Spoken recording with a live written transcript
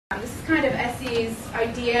kind of Essie's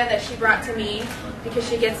idea that she brought to me because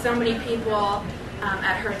she gets so many people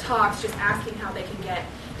at her talks just asking how they can get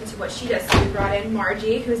into what she does. So we brought in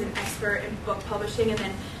Marji, who's an expert in book publishing, and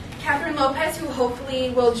then Kathryn Lopez, who hopefully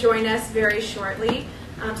will join us very shortly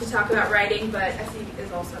to talk about writing, but Essie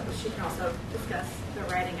is also, she can also discuss the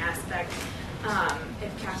writing aspect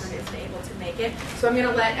if Kathryn isn't able to make it. So I'm going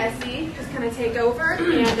to let Essie just kind of take over,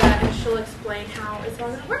 and she'll explain how it's all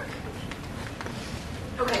going to work.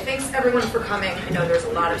 Okay, thanks everyone for coming. I know there's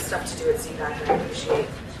a lot of stuff to do at CPAC, and I appreciate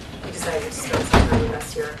you decided to spend some time with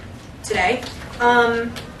us here today.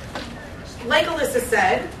 Like Alyssa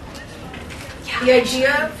said, the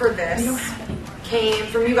idea for this came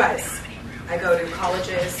from you guys. I go to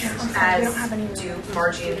colleges, as do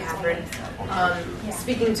Marji and Kathryn,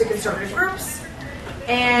 speaking to conservative groups,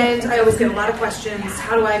 and I always get a lot of questions.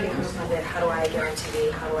 How do I become a pundit? How do I get on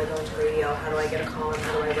TV? How do I go into radio? How do I get a column?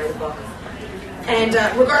 How do I write a book? And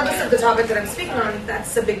regardless of the topic that I'm speaking on,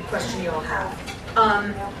 that's a big question you all have.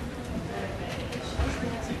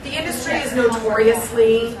 The industry is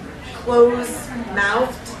notoriously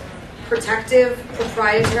closed-mouthed, protective,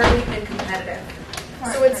 proprietary, and competitive.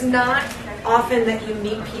 So it's not often that you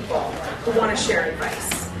meet people who want to share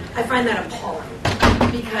advice. I find that appalling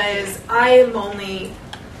because I am only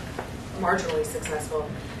marginally successful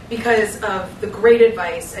because of the great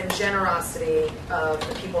advice and generosity of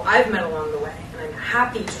the people I've met along the way. And I'm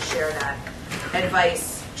happy to share that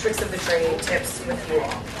advice, tricks of the trade, tips with you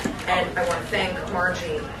all. And I want to thank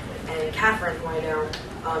Marji and Kathryn, who I know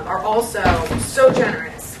are also so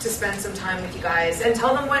generous to spend some time with you guys and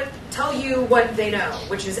tell you what they know,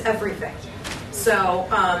 which is everything. So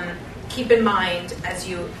keep in mind as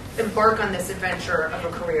you embark on this adventure of a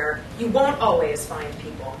career, you won't always find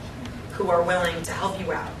people who are willing to help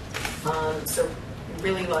you out. So you're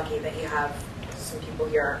really lucky that you have some people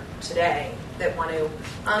here today that want to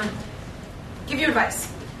give you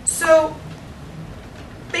advice. So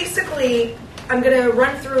basically, I'm going to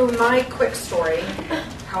run through my quick story,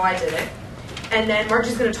 how I did it, and then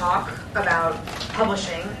Marji's going to talk about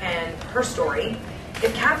publishing and her story.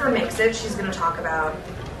 If Kathryn makes it, she's going to talk about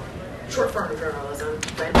short-form journalism,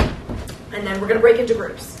 right? And then we're going to break into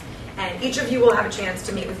groups. And each of you will have a chance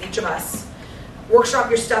to meet with each of us. Workshop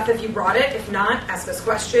your stuff if you brought it. If not, ask us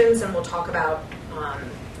questions, and we'll talk about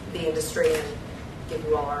the industry and give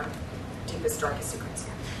you all our deepest, darkest secrets.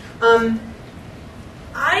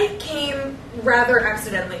 I came rather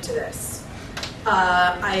accidentally to this.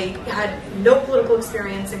 I had no political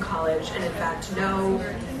experience in college, and in fact, no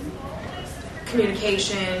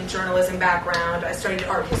communication, journalism background. I studied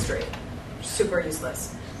art history. Super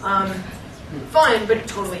useless. Fun, but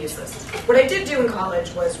totally useless. What I did do in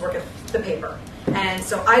college was work at the paper. And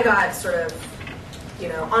so I got sort of,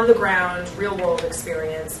 on the ground, real world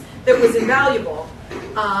experience that was invaluable.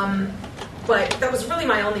 But that was really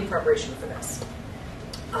my only preparation for this.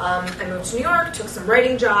 I moved to New York, took some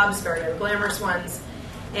writing jobs, very unglamorous ones,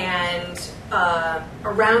 and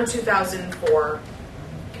around 2004,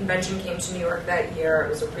 convention came to New York that year. It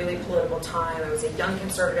was a really political time. I was a young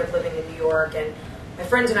conservative living in New York, and my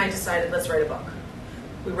friends and I decided, let's write a book.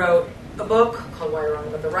 We wrote a book called Why You're Wrong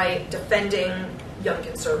About the Right, defending young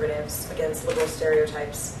conservatives against liberal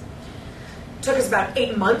stereotypes. It took us about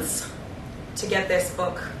 8 months to get this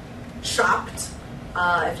book shopped.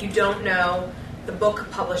 If you don't know, the book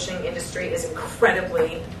publishing industry is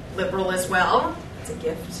incredibly liberal as well. It's a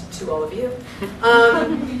gift to all of you.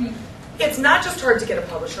 It's not just hard to get a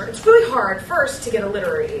publisher. It's really hard, first, to get a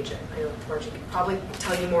literary agent. I know Marji can probably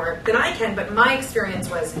tell you more than I can, but my experience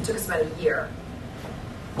was it took us about a year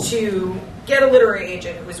to get a literary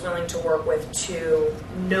agent who was willing to work with 2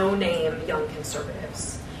 no-name young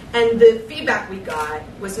conservatives. And the feedback we got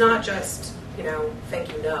was not just,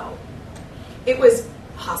 thank you, no. It was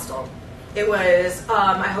hostile. It was,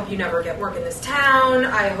 I hope you never get work in this town.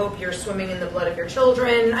 I hope you're swimming in the blood of your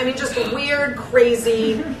children. I mean, just weird,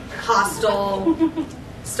 crazy, hostile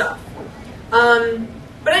stuff.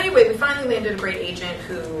 But anyway, we finally landed a great agent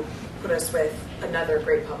who put us with another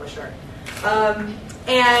great publisher.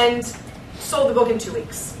 And sold the book in 2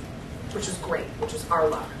 weeks, which was great, which was our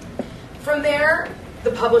luck. From there,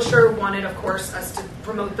 the publisher wanted, of course, us to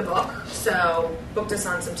promote the book, so booked us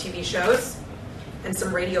on some TV shows and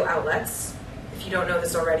some radio outlets. If you don't know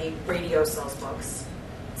this already, radio sells books.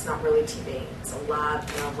 It's not really TV. It's a lot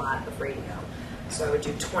and a lot of radio. So I would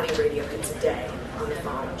do 20 radio hits a day on the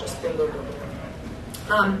phone, just boom, boom, boom,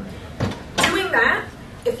 boom. Doing that,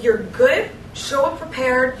 if you're good, show up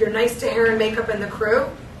prepared, you're nice to hair and makeup and the crew,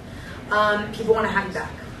 people want to have you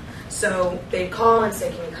back. So they'd call and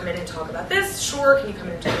say, can you come in and talk about this? Sure. Can you come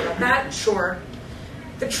in and talk about that? Sure.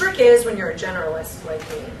 The trick is, when you're a generalist like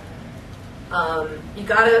me, You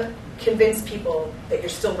gotta convince people that you're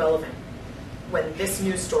still relevant when this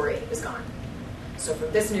news story is gone. So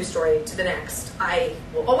from this news story to the next, I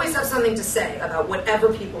will always have something to say about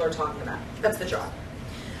whatever people are talking about. That's the job.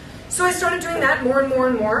 So I started doing that more and more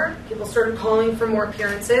and more. People started calling for more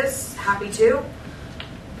appearances. Happy to.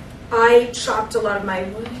 I shopped a lot of my...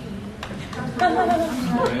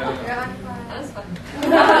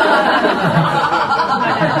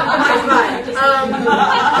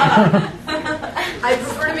 I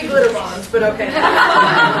prefer to be glitter bombed, but okay.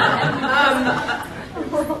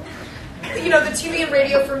 The TV and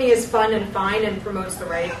radio for me is fun and fine and promotes the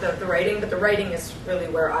writing, but the writing is really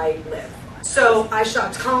where I live. So I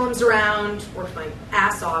shopped columns around, worked my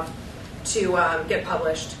ass off to get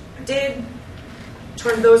published. Did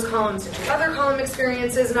turn those columns into other column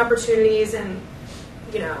experiences and opportunities, and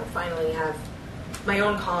finally have my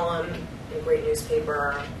own column in a great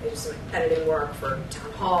newspaper. I do some editing work for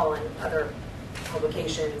Town Hall and other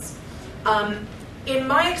publications. In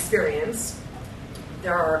my experience,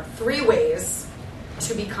 there are 3 ways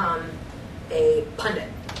to become a pundit.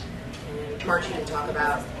 And Marji can talk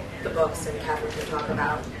about the books, and Kathryn can talk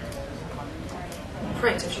about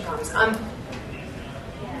print if she comes.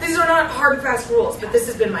 These are not hard and fast rules, but this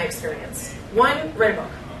has been my experience. 1, write a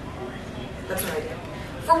book. That's what I did.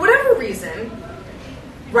 For whatever reason,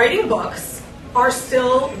 writing books are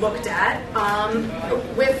still looked at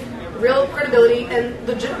with real credibility and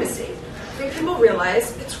legitimacy. I think people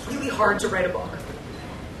realize it's really hard to write a book.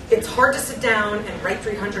 It's hard to sit down and write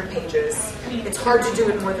 300 pages. It's hard to do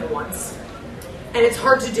it more than once. And it's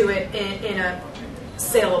hard to do it in a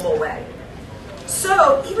saleable way.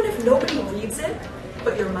 So even if nobody reads it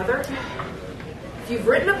but your mother, if you've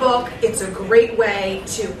written a book, it's a great way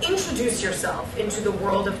to introduce yourself into the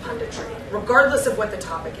world of punditry, regardless of what the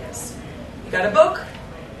topic is. You got a book,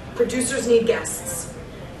 producers need guests.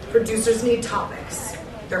 Producers need topics.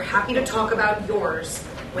 They're happy to talk about yours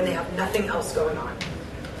when they have nothing else going on.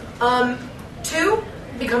 2,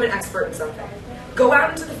 become an expert in something. Go out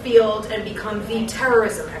into the field and become the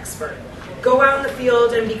terrorism expert. Go out in the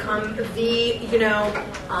field and become the,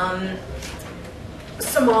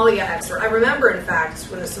 Somalia expert. I remember, in fact,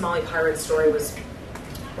 when the Somali pirate story was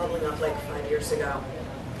bubbling up like 5 years ago,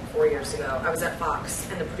 4 years ago, I was at Fox,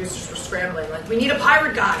 and the producers were scrambling, like, we need a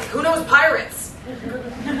pirate guy. Who knows pirates?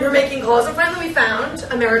 We were making calls, and finally we found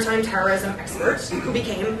a maritime terrorism expert who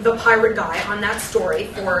became the pirate guy on that story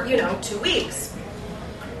for, 2 weeks.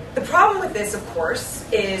 The problem with this, of course,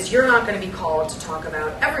 is you're not going to be called to talk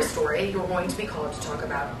about every story. You're going to be called to talk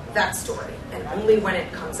about that story, and only when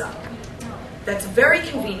it comes up. That's very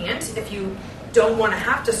convenient if you don't want to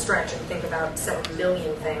have to stretch and think about 7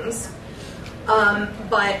 million things,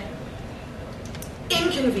 but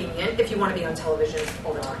inconvenient if you want to be on television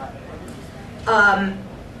all the time.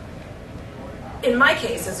 In my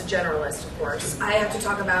case, as a generalist, of course, I have to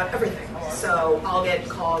talk about everything. So I'll get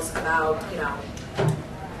calls about,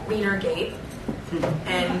 Wienergate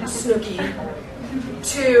and Snooki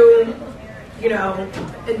to,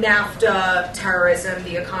 NAFTA, terrorism,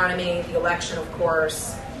 the economy, the election, of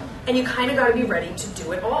course. And you kind of got to be ready to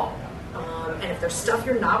do it all. And if there's stuff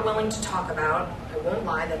you're not willing to talk about, I won't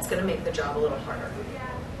lie, that's going to make the job a little harder.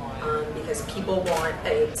 Because people want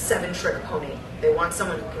a 7-trick pony. They want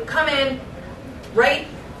someone who can come in, write,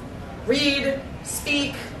 read,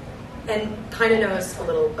 speak, and kind of knows a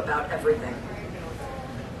little about everything.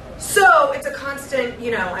 So it's a constant,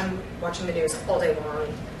 I'm watching the news all day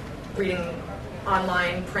long, reading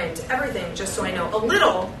online, print, everything, just so I know a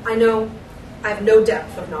little. I have no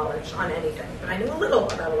depth of knowledge on anything, but I know a little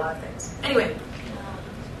about a lot of things. Anyway,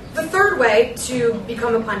 the 3rd way to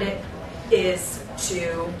become a pundit is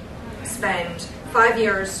to spend 5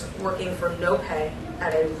 years working for no pay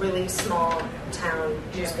at a really small town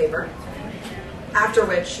newspaper, after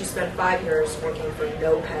which you spend 5 years working for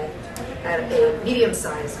no pay at a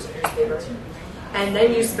medium-sized newspaper, and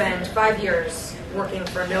then you spend 5 years working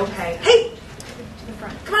for no pay. Hey!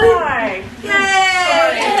 Come on in. Hi.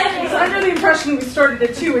 Yay! So I'm under the impression we started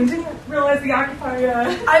at 2 and didn't realize the Occupy...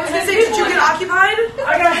 I was going to say, did you get occupied? Did you get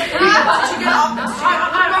occupied?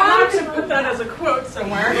 I'm going to put that as a quote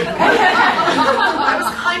somewhere. I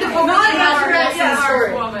was kind of hoping you had your awesome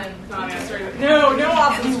story. Not answering. No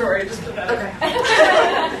awesome story. Just put that. Okay.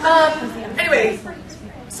 Anyway,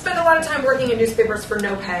 spend a lot of time working in newspapers for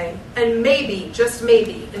no pay, and maybe, just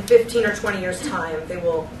maybe, in 15 or 20 years' time, they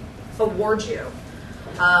will award you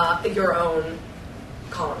your own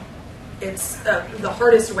column. It's the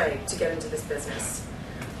hardest way to get into this business.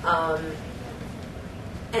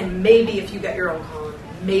 And maybe if you get your own column,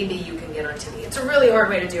 maybe you can get on TV. It's a really hard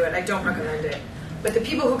way to do it. I don't recommend it. But the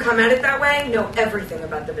people who come at it that way know everything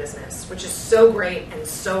about the business, which is so great and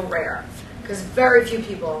so rare, because very few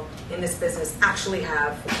people in this business actually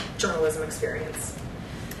have journalism experience.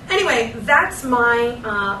 Anyway, that's my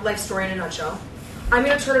life story in a nutshell. I'm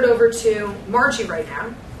going to turn it over to Marji right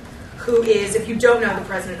now, who is, if you don't know, the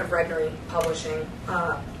president of Regnery Publishing,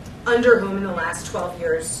 under whom in the last 12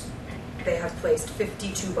 years they have placed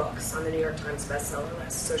 52 books on the New York Times bestseller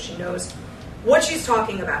list. So she knows what she's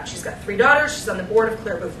talking about. She's got 3 daughters. She's on the board of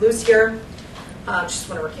Clare, Boothe, Luce here. She's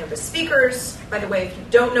one of our campus speakers. By the way, if you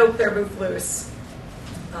don't know Clare, Boothe, Luce,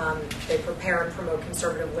 they prepare and promote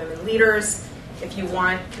conservative women leaders. If you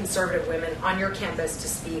want conservative women on your campus to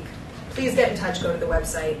speak, please get in touch. Go to the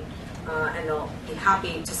website, and they'll be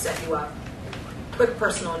happy to set you up. Quick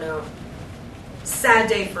personal note. Sad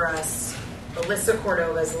day for us. Alyssa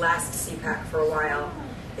Cordova's last CPAC for a while.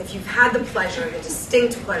 If you've had the pleasure, the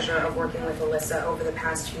distinct pleasure of working with Alyssa over the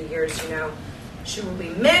past few years, you know she will be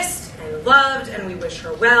missed and loved, and we wish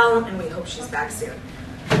her well, and we hope she's back soon.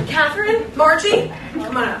 Kathryn, Marji,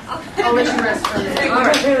 come on up. I'll let you rest for a minute. All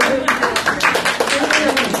right.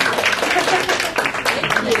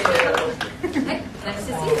 Thank you. Hey, nice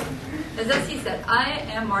to see you. As Essie said, I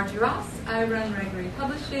am Marji Ross. I run Regnery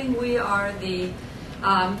Publishing. We are the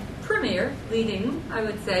premier, leading, I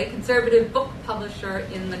would say, conservative book publisher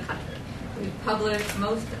in the country. We publish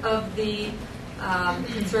most of the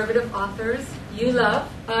conservative authors you love,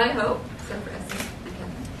 I hope, except for Essie.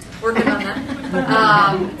 Working on that.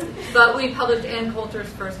 But we published Ann Coulter's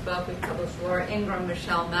first book. We published Laura Ingraham,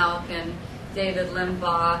 Michelle Malkin, David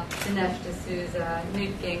Limbaugh, Dinesh D'Souza,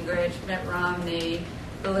 Newt Gingrich, Mitt Romney.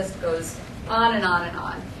 The list goes on and on and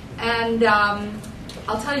on. And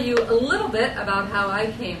I'll tell you a little bit about how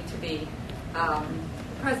I came to be the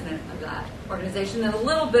president of that organization, and a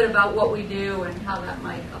little bit about what we do and how that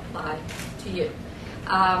might apply to you.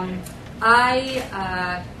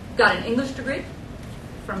 I got an English degree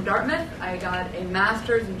from Dartmouth. I got a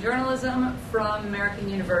master's in journalism from American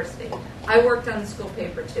University. I worked on the school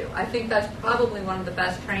paper too. I think that's probably one of the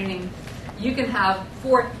best training you can have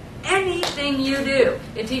for anything you do.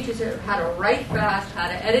 It teaches you how to write fast, how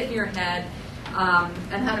to edit in your head,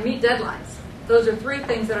 and how to meet deadlines. Those are 3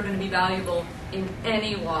 things that are going to be valuable in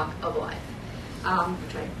any walk of life,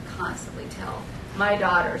 which I constantly tell my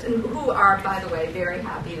daughters, and who are, by the way, very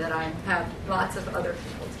happy that I have lots of other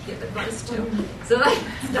people to give advice to, so I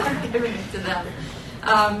start giving it to them.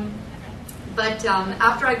 But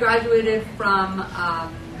after I graduated from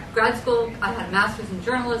grad school, I had a master's in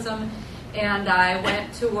journalism, and I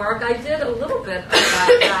went to work. I did a little bit of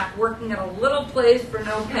that, working at a little place for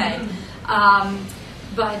no pay.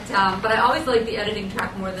 But I always liked the editing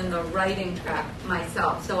track more than the writing track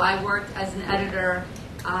myself. So I worked as an editor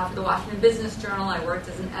for the Washington Business Journal. I worked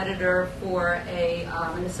as an editor for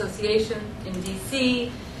an association in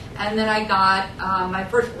D.C. And then I got my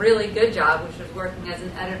first really good job, which was working as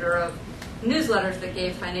an editor of newsletters that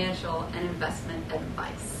gave financial and investment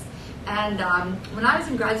advice. And when I was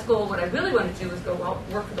in grad school, what I really wanted to do was go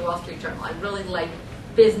work for the Wall Street Journal. I really liked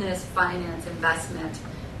business, finance, investment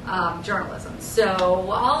journalism. So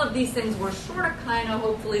all of these things were sort of kind of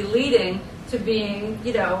hopefully leading to being,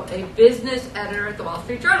 a business editor at the Wall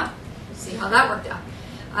Street Journal. We'll see how that worked out.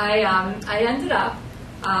 I ended up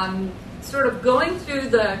sort of going through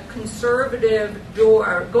the conservative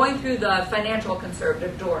door, going through the financial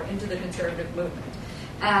conservative door into the conservative movement.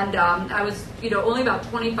 And I was, only about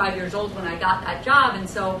 25 years old when I got that job, and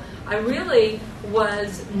so I really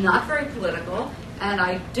was not very political, and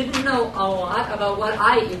I didn't know a lot about what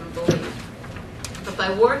I even believed. But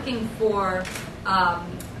by working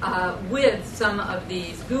with some of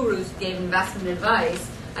these gurus who gave investment advice,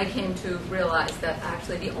 I came to realize that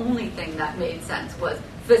actually the only thing that made sense was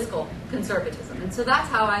fiscal conservatism. And so that's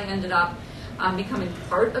how I ended up becoming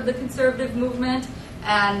part of the conservative movement,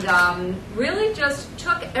 and really just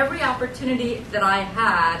took every opportunity that I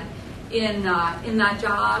had in that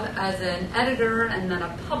job as an editor, and then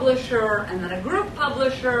a publisher, and then a group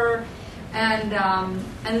publisher, and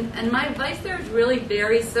my advice there is really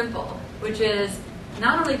very simple, which is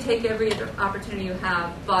not only take every opportunity you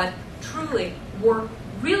have, but truly work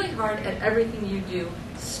really hard at everything you do.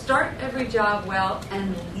 Start every job well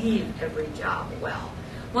and leave every job well.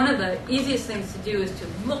 One of the easiest things to do is to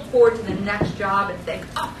look forward to the next job and think,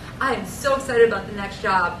 oh, I am so excited about the next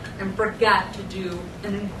job, and forget to do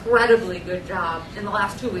an incredibly good job in the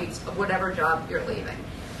last 2 weeks of whatever job you're leaving.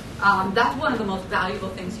 That's one of the most valuable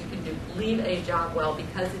things you can do. Leave a job well,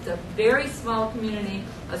 because it's a very small community,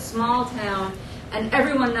 a small town, and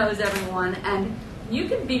everyone knows everyone, and you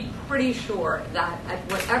can be pretty sure that at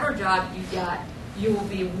whatever job you get, you will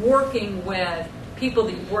be working with people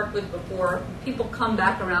that you've worked with before. People come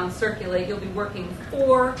back around, circulate. You'll be working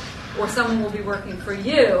for, or someone will be working for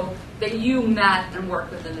you that you met and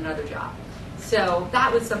worked with in another job. So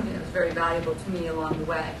that was something that was very valuable to me along the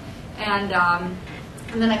way. And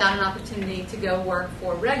then I got an opportunity to go work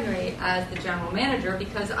for Regnery as the general manager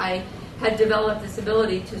because I had developed this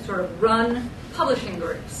ability to sort of run publishing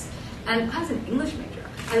groups. And I was an English major.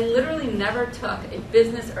 I literally never took a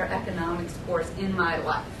business or economics course in my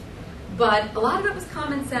life. But a lot of it was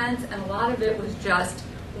common sense, and a lot of it was just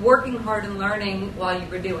working hard and learning while you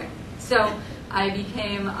were doing. So I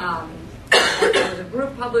became, I was a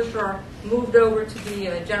group publisher, moved over to be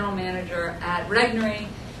a general manager at Regnery,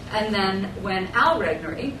 and then when Al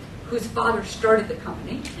Regnery, whose father started the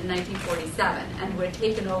company in 1947 and who had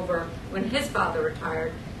taken over when his father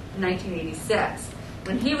retired in 1986,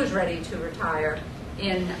 when he was ready to retire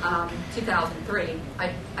in 2003,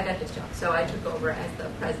 I got this job. So I took over as the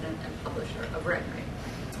president and publisher of Regnery.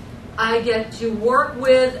 I get to work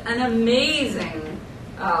with an amazing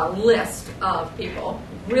list of people,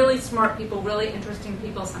 really smart people, really interesting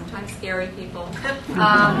people, sometimes scary people,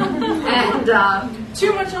 and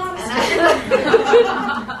Too much honesty.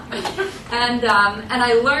 and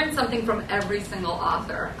I learned something from every single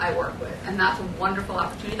author I work with, and that's a wonderful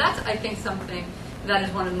opportunity. That's, I think, something that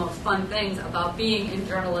is one of the most fun things about being in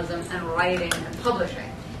journalism and writing and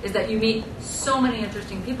publishing, is that you meet so many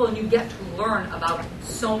interesting people and you get to learn about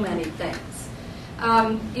so many things.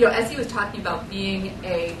 As he was talking about being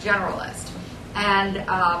a generalist, and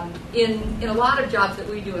in a lot of jobs that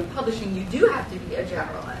we do in publishing, you do have to be a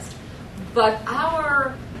generalist. But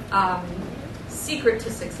our secret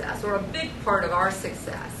to success, or a big part of our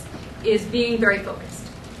success, is being very focused.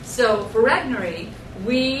 So for Regnery,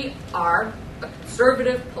 we are a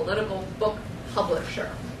conservative political book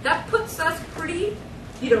publisher. That puts us pretty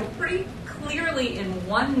clearly in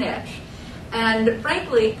one niche. And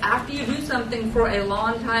frankly, after you do something for a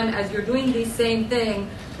long time, as you're doing the same thing,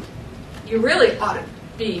 you really ought to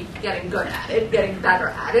be getting good at it, getting better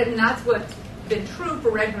at it, and that's what's been true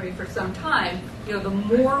for Regnery for some time. The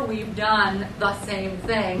more we've done the same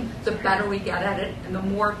thing, the better we get at it, and the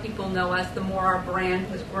more people know us, the more our brand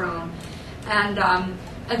has grown.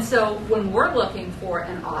 And so when we're looking for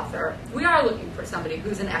an author, we are looking for somebody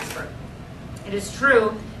who's an expert. It is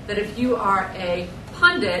true that if you are a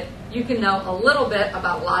pundit, you can know a little bit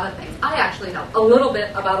about a lot of things. I actually know a little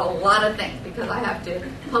bit about a lot of things because I have to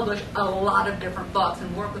publish a lot of different books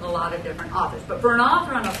and work with a lot of different authors. But for an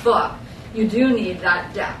author on a book, you do need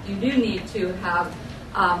that depth. You do need to have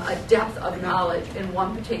a depth of knowledge in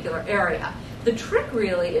one particular area. The trick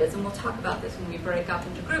really is, and we'll talk about this when we break up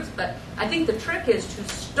into groups, but I think the trick is to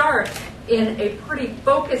start in a pretty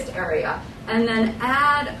focused area and then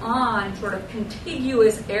add on sort of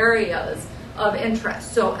contiguous areas of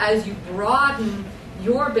interest. So as you broaden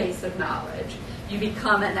your base of knowledge, you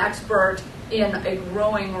become an expert in a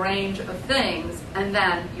growing range of things, and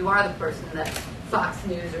then you are the person that Fox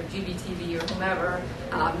News or GBTV or whomever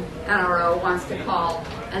NRO wants to call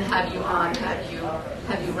and have you on,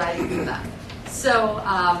 have you writing for them. So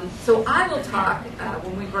I will talk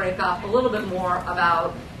when we break up a little bit more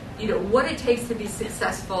about what it takes to be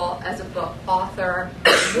successful as a book author,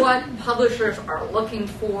 what publishers are looking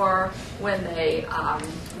for when they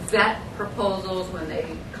vet proposals, when they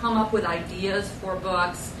come up with ideas for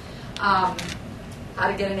books, how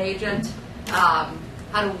to get an agent, how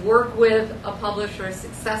to work with a publisher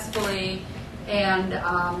successfully, and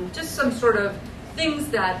just some sort of things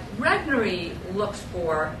that Regnery looks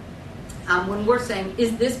for when we're saying,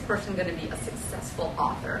 is this person going to be a successful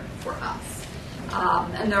author for us?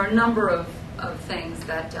 And there are a number of things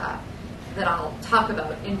that I'll talk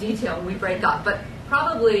about in detail when we break up. But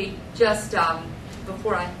probably just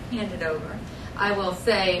before I hand it over, I will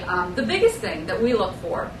say the biggest thing that we look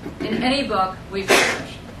for in any book we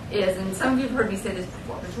publish is, and some of you have heard me say this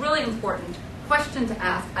before, but it's a really important question to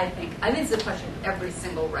ask, I think. I think it's a question every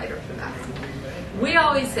single writer should ask. We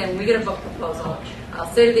always say when we get a book proposal,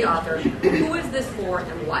 I'll say to the author, who is this for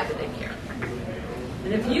and why do they care?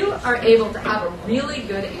 And if you are able to have a really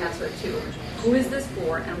good answer to who is this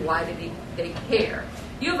for and why do they care,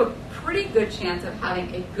 you have a pretty good chance of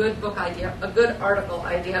having a good book idea, a good article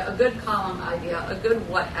idea, a good column idea, a good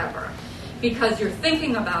whatever, because you're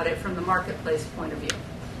thinking about it from the marketplace point of view.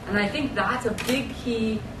 And I think that's a big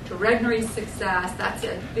key to Regnery's success. That's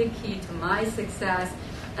a big key to my success.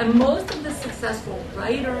 And most of the successful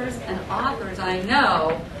writers and authors I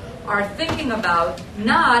know are thinking about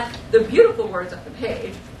not the beautiful words on the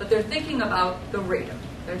page, but they're thinking about the reader.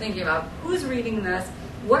 They're thinking about who's reading this,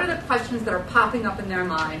 What are the questions that are popping up in their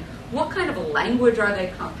mind? What kind of language are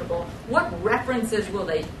they comfortable? What references will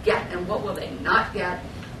they get and what will they not get?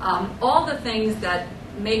 All the things that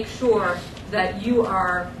make sure that you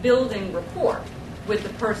are building rapport with the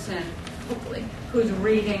person, hopefully, who's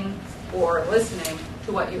reading or listening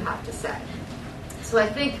to what you have to say. So I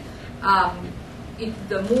think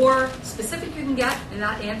the more specific you can get in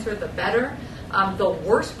that answer, the better. The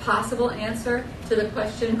worst possible answer to the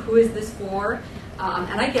question, who is this for?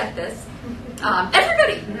 And I get this.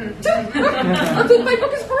 Everybody! My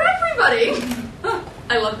book is for everybody!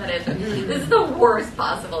 I love that answer. This is the worst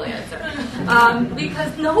possible answer.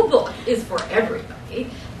 Because no book is for everybody.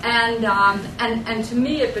 And to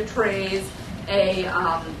me it betrays a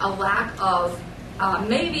lack of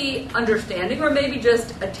maybe understanding or maybe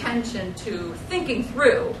just attention to thinking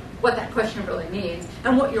through what that question really means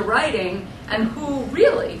and what you're writing and who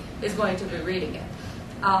really is going to be reading it.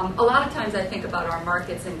 A lot of times I think about our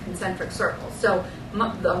markets in concentric circles. So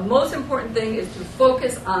the most important thing is to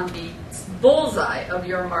focus on the bullseye of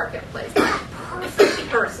your marketplace. The perfect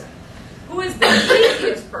person. Who is the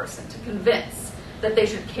easiest person to convince that they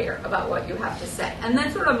should care about what you have to say? And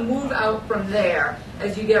then sort of move out from there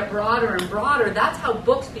as you get broader and broader. That's how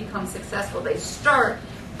books become successful. They start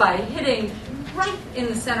by hitting right in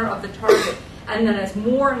the center of the target. And then as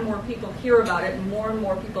more and more people hear about it and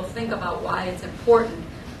more people think about why it's important,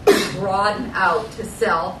 to broaden out to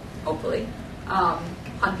sell, hopefully,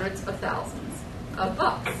 hundreds of thousands of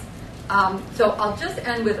books. So I'll just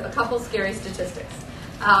end with a couple scary statistics.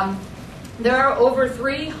 There are over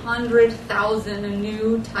 300,000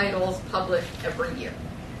 new titles published every year.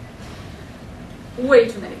 Way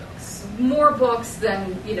too many books. More books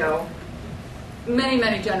than, many,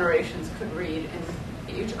 many generations could read in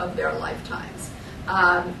each of their lifetimes.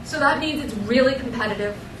 So that means it's really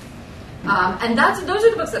competitive. And those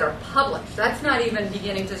are the books that are published. That's not even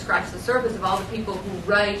beginning to scratch the surface of all the people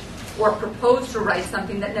who write or propose to write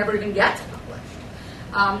something that never even gets published.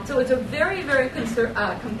 So it's a very, very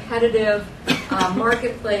competitive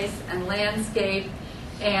marketplace and landscape.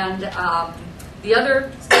 And the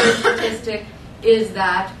other scary statistic is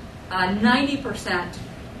that 90%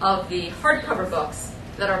 of the hardcover books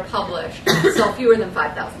that are published sell fewer than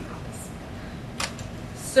 5,000 copies.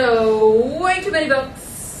 So way too many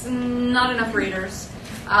books, not enough readers.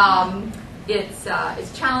 It's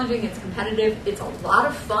challenging, it's competitive, it's a lot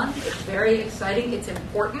of fun, it's very exciting, it's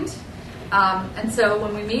important. And so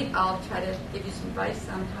when we meet, I'll try to give you some advice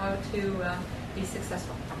on how to be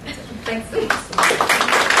successful. Thanks so much.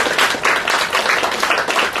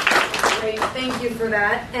 Great, thank you for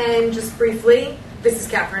that. And just briefly, this is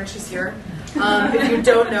Kathryn, she's here. If you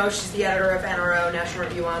don't know, she's the editor of NRO, National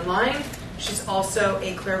Review Online. She's also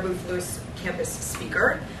a Clare, Boothe, Luce campus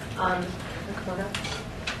speaker.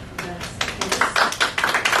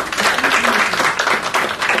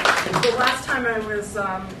 The last time I was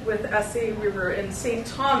with Essie, we were in St.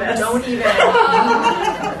 Thomas. Don't even.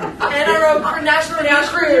 NRO, National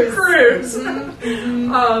Review Cruise.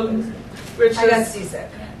 Which I got seasick.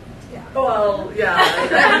 Well, yeah,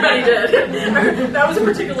 everybody did. That was a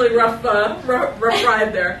particularly rough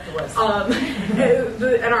ride there. It was.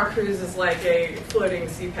 The NR cruise is like a floating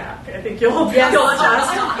CPAC. I think you'll attest.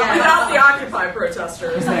 Yes. Without the Occupy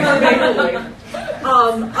protesters, thankfully.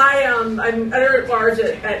 I'm editor at large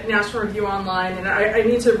at National Review Online, and I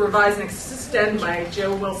need to revise and extend my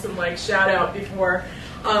Joe Wilson-like shout-out before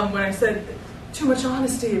when I said too much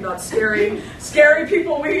honesty about scary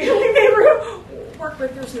people we may work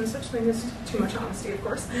with. There's no such thing as too much honesty, of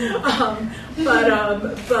course.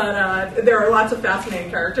 But there are lots of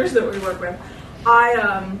fascinating characters that we work with.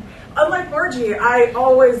 Unlike Marji, I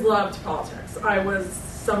always loved politics. I was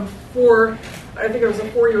I think I was a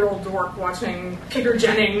 4-year-old dork watching Peter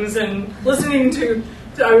Jennings and listening to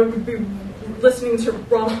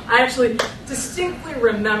I actually distinctly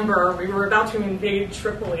remember we were about to invade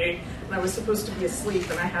Tripoli, and I was supposed to be asleep,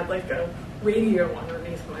 and I had like a radio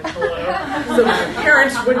underneath my pillow, so my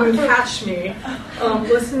parents wouldn't catch me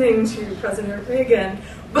listening to President Reagan.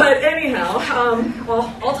 But anyhow,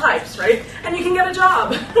 all types, right? And you can get a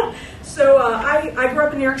job. So I grew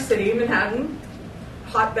up in New York City, Manhattan,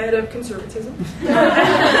 hotbed of conservatism,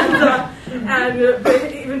 and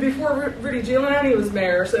even before Rudy Giuliani was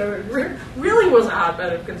mayor, so it really was a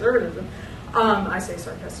hotbed of conservatism. I say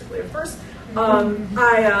sarcastically, of course.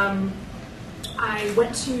 I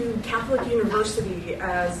went to Catholic University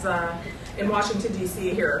in Washington, D.C.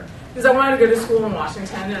 here, because I wanted to go to school in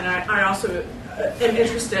Washington, and I also am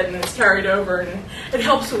interested, and it's carried over, and it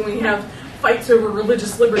helps when we have fights over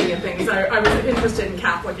religious liberty and things. I was interested in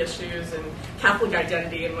Catholic issues and Catholic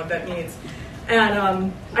identity and what that means.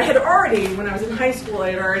 And I had already, when I was in high school,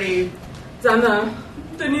 I had already done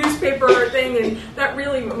the newspaper thing, and that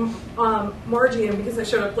really, Margie, and because I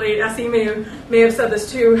showed up late, Essie may have said this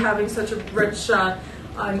too, having such a rich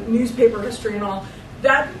newspaper history and all,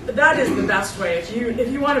 that is the best way.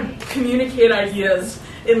 If you want to communicate ideas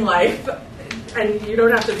in life, and you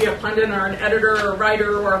don't have to be a pundit or an editor or a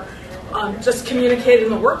writer or just communicate in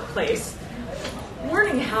the workplace,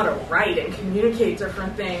 learning how to write and communicate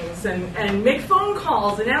different things and make phone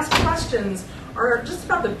calls and ask questions are just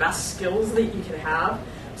about the best skills that you can have.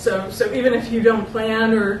 So even if you don't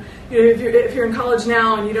plan, or if you're in college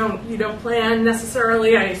now and you don't plan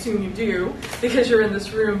necessarily, I assume you do, because you're in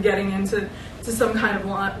this room getting into some kind of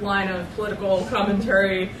line of political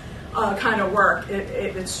commentary kind of work.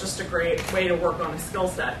 It's just a great way to work on a skill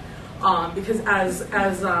set, because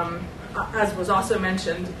as was also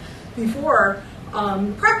mentioned before,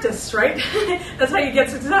 practice, right? That's how you get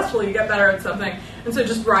successful. You get better at something, and so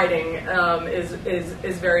just writing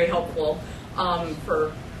is very helpful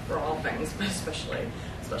for all things, but especially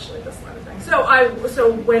this line of thing.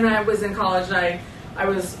 So when I was in college, I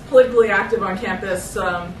was politically active on campus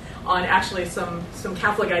on actually some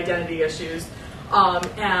Catholic identity issues.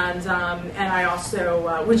 And I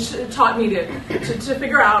also, which taught me to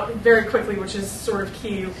figure out very quickly, which is sort of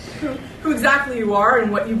key, who exactly you are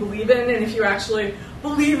and what you believe in, and if you actually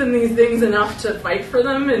believe in these things enough to fight for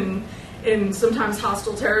them in sometimes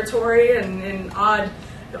hostile territory and in odd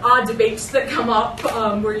debates that come up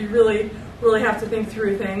where you really have to think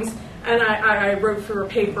through things. And I wrote for a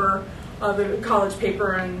paper, the college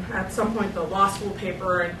paper, and at some point the law school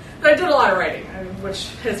paper, but I did a lot of writing, which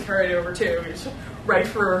has carried over too. You just write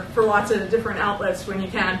for lots of different outlets when you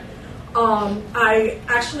can. I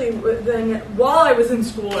actually then, while I was in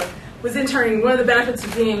school, was interning. One of the benefits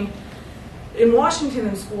of being in Washington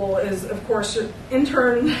in school is, of course,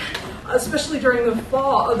 intern, especially during the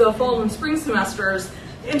fall and spring semesters,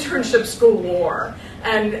 internships go galore.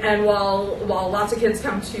 And while lots of kids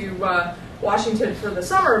come to Washington for the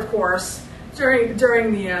summer, of course, during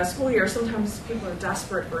the school year, sometimes people are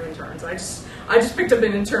desperate for interns. I just picked up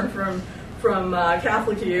an intern from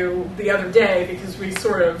Catholic U the other day because we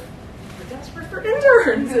sort of were desperate for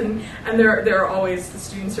interns, and there are always the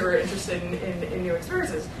students who are interested in new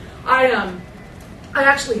experiences. I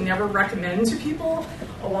actually never recommend to people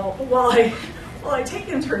while I take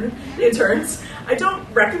interns, I don't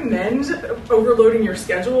recommend overloading your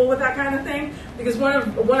schedule with that kind of thing, because one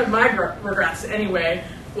of my regrets anyway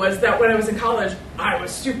was that when I was in college, I was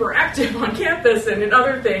super active on campus and in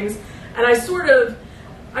other things, and I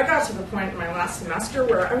got to the point in my last semester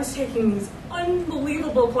where I was taking these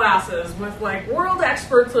unbelievable classes with like world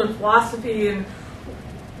experts in philosophy, and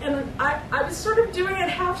I was sort of doing it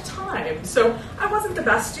half time, so I wasn't the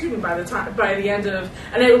best student by the end of,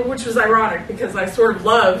 which was ironic because I sort of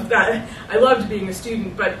loved that. I loved being a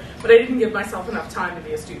student, but I didn't give myself enough time to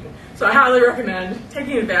be a student. So I highly recommend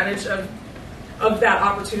taking advantage of that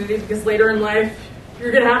opportunity, because later in life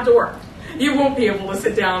you're going to have to work. You won't be able to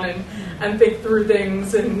sit down and think through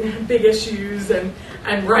things and big issues and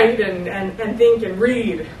write and think and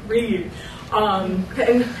read.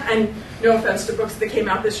 And no offense to books that came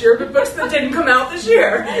out this year, but books that didn't come out this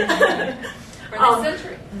year. Or this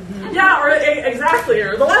century. Yeah, exactly,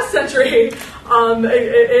 or the last century.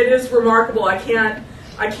 It is remarkable. I can't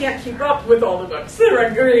keep up with all the books that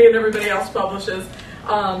Regnery and everybody else publishes.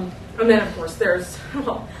 And then of course there's,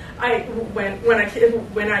 when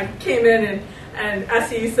I came in and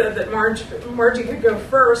Essie said that Margie could go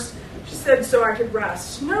first. She said, so I could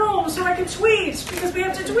rest. No, so I could tweet, because we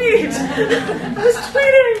have to tweet. I was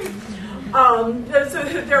tweeting.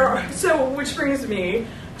 Which brings me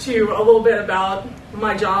to a little bit about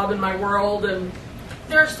my job and my world, and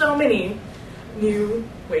there are so many new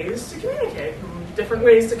ways to communicate, different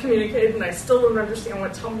ways to communicate, and I still don't understand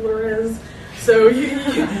what Tumblr is. So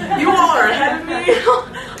you all are ahead of me,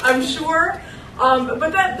 I'm sure.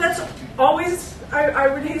 But that's always, I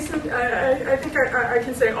would hasten, I think I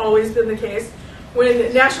can say always been the case.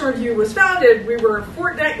 When National Review was founded, we were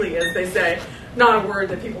fortnightly, as they say. Not a word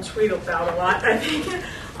that people tweet about a lot, I think.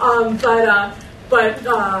 But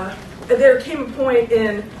there came a point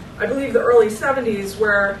in, I believe, the early 70s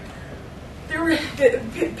where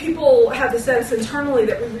people had the sense internally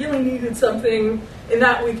that we really needed something in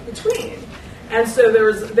that week between. And so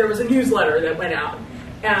there was a newsletter that went out.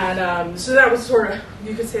 And so that was sort of,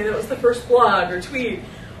 you could say that was the first blog or tweet.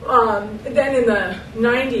 Then in the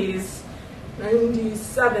 90s,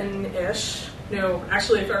 97-ish, no,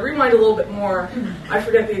 actually if I rewind a little bit more, I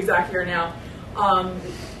forget the exact year now,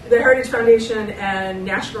 the Heritage Foundation and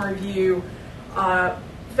National Review found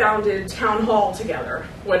founded Town Hall together.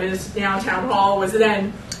 What is now Town Hall was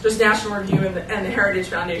then just National Review and the Heritage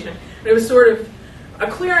Foundation. And it was sort of a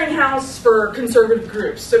clearinghouse for conservative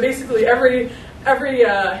groups. So basically every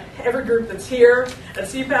group that's here at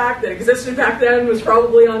CPAC that existed back then was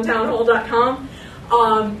probably on townhall.com.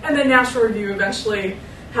 And then National Review eventually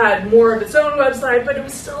had more of its own website, but it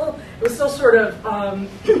was still sort of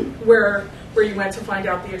where you went to find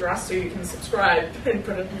out the address so you can subscribe and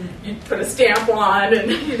put a stamp on,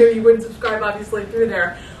 and you wouldn't subscribe obviously through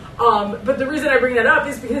there. But the reason I bring that up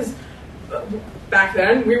is because back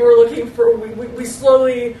then we were looking for we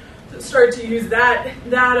slowly started to use that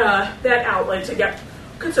outlet to get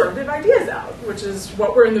conservative ideas out, which is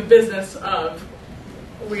what we're in the business of.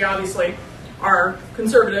 We obviously are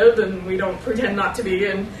conservative, and we don't pretend not to be,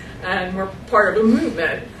 and we're part of a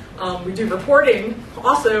movement. We do reporting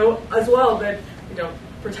also as well, but we don't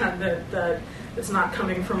pretend that it's not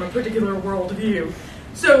coming from a particular worldview.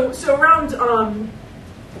 So around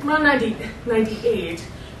 98,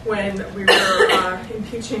 when we were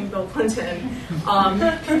impeaching Bill Clinton,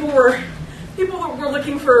 people were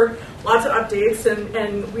looking for lots of updates,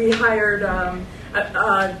 and we hired.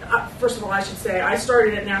 First of all, I should say I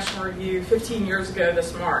started at National Review 15 years ago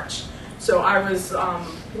this March. So I was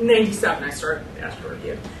in '97. I started at National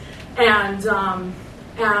Review, and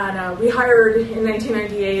we hired in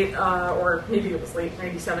 1998, or maybe it was late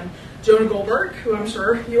 '97, Jonah Goldberg, who I'm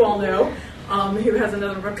sure you all know, who has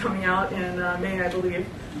another book coming out in May, I believe.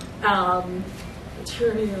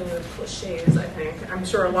 Tyranny of the Cliches, I think. I'm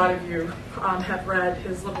sure a lot of you have read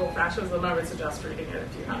his Liberal Fascism. I would suggest reading it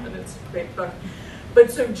if you haven't. It's a great book.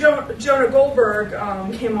 But so Jonah Goldberg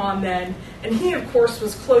came on then, and he, of course,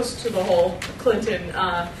 was close to the whole Clinton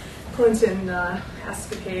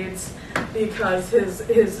escapades because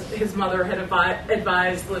his mother had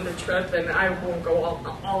advised Linda Tripp, and I won't go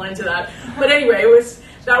all into that. But anyway,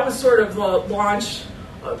 that was sort of the launch,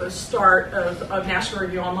 the start of National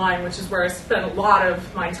Review Online, which is where I spent a lot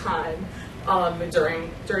of my time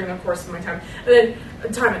during the course of my time. And then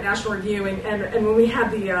time at National Review, and when we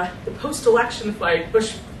had the post-election fight,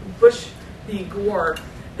 Bush v. Gore,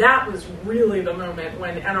 that was really the moment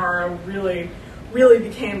when NRO really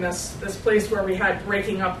became this place where we had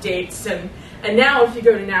breaking updates. And now if you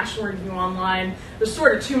go to National Review Online, there's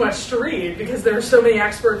sort of too much to read because there are so many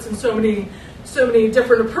experts and so many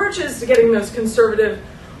different approaches to getting those conservative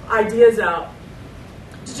ideas out.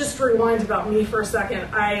 To just rewind about me for a second,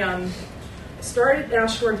 I started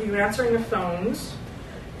National Review answering the phones,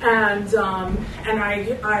 and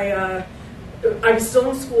I was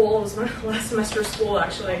still in school. It was my last semester of school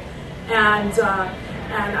actually, and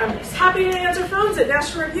I was happy to answer phones at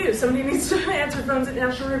National Review. Somebody needs to answer phones at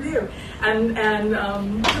National Review, and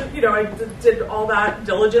I did all that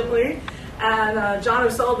diligently. And John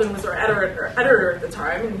O'Sullivan was our editor at the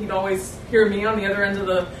time, and he'd always hear me on the other end of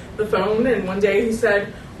the phone. And one day he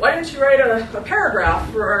said, "Why don't you write a paragraph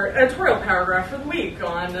for our editorial paragraph for the week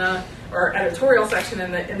on our editorial section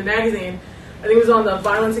in the magazine?" I think it was on the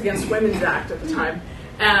Violence Against Women's Act at the time,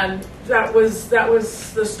 and that was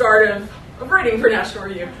the start of writing for National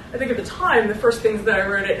Review. I think at the time the first things that I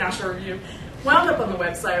wrote at National Review wound up on the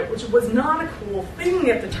website, which was not a cool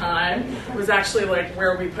thing at the time. It was actually like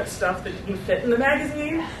where we put stuff that didn't fit in the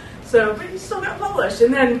magazine. So, but you still got published.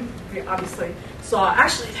 And then we obviously saw,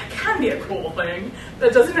 actually, that can be a cool thing.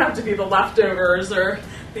 That doesn't have to be the leftovers or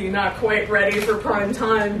the not quite ready for prime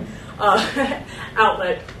time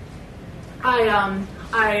outlet.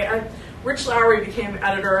 Rich Lowry became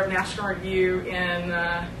editor of National Review in,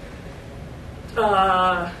 I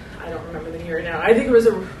don't remember the year now. I think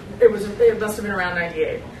it must have been around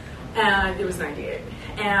 98, and it was 98.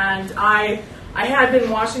 And I had been in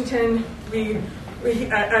Washington.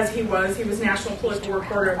 As he was national political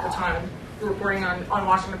reporter at the time, reporting on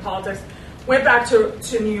Washington politics. Went back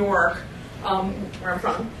to New York, where I'm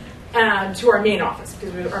from, and to our main office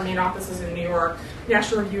because our main office is in New York.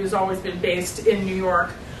 National Review has always been based in New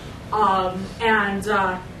York, and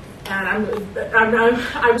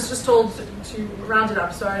I was just told to round it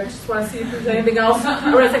up, so I just want to see if there's anything else.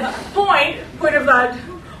 I want to say, point of that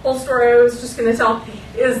whole story I was just going to tell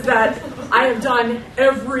is that I have done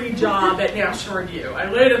every job at National Review. I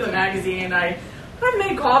laid at the magazine, I've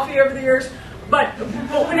made coffee over the years, but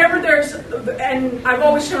whenever there's, and I've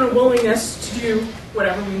always shown a willingness to do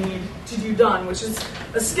whatever we need to do done, which is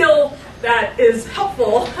a skill that is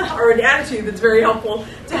helpful, or an attitude that's very helpful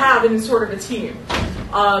to have in sort of a team.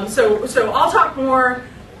 So I'll talk more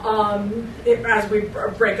as we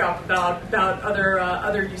break up about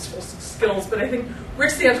other useful skills. But I think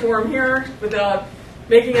Rick Santorum here, without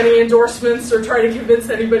making any endorsements or trying to convince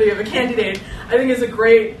anybody of a candidate, I think is a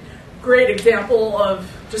great example of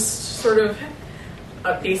just sort of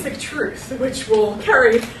a basic truth, which will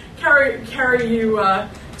carry you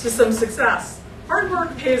to some success. Hard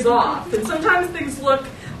work pays off, and sometimes things look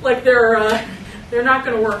like they're not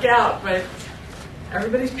going to work out, but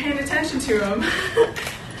everybody's paying attention to them.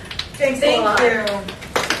 Thank you.